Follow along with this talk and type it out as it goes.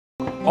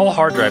All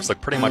hard drives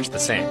look pretty much the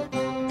same,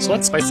 so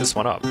let's spice this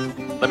one up.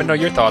 Let me know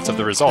your thoughts of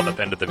the result at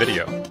the end of the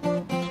video.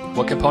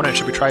 What component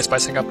should we try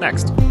spicing up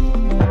next?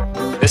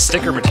 This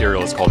sticker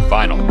material is called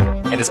vinyl,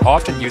 and is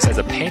often used as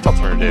a paint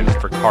alternative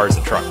for cars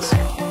and trucks.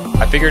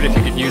 I figured if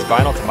you could use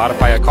vinyl to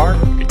modify a car,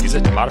 you could use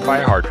it to modify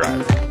a hard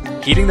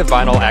drive. Heating the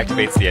vinyl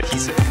activates the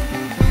adhesive.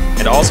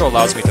 It also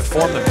allows me to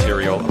form the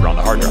material around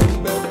the hard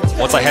drive.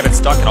 Once I have it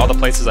stuck in all the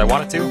places I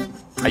want it to,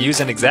 I use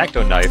an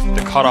X-Acto knife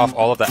to cut off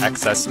all of the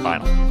excess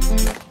vinyl.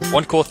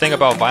 One cool thing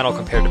about vinyl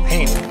compared to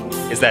paint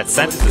is that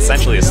since it's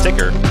essentially a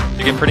sticker,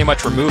 you can pretty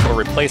much remove or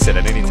replace it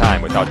at any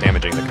time without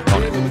damaging the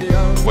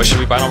component. What should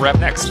we vinyl wrap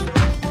next?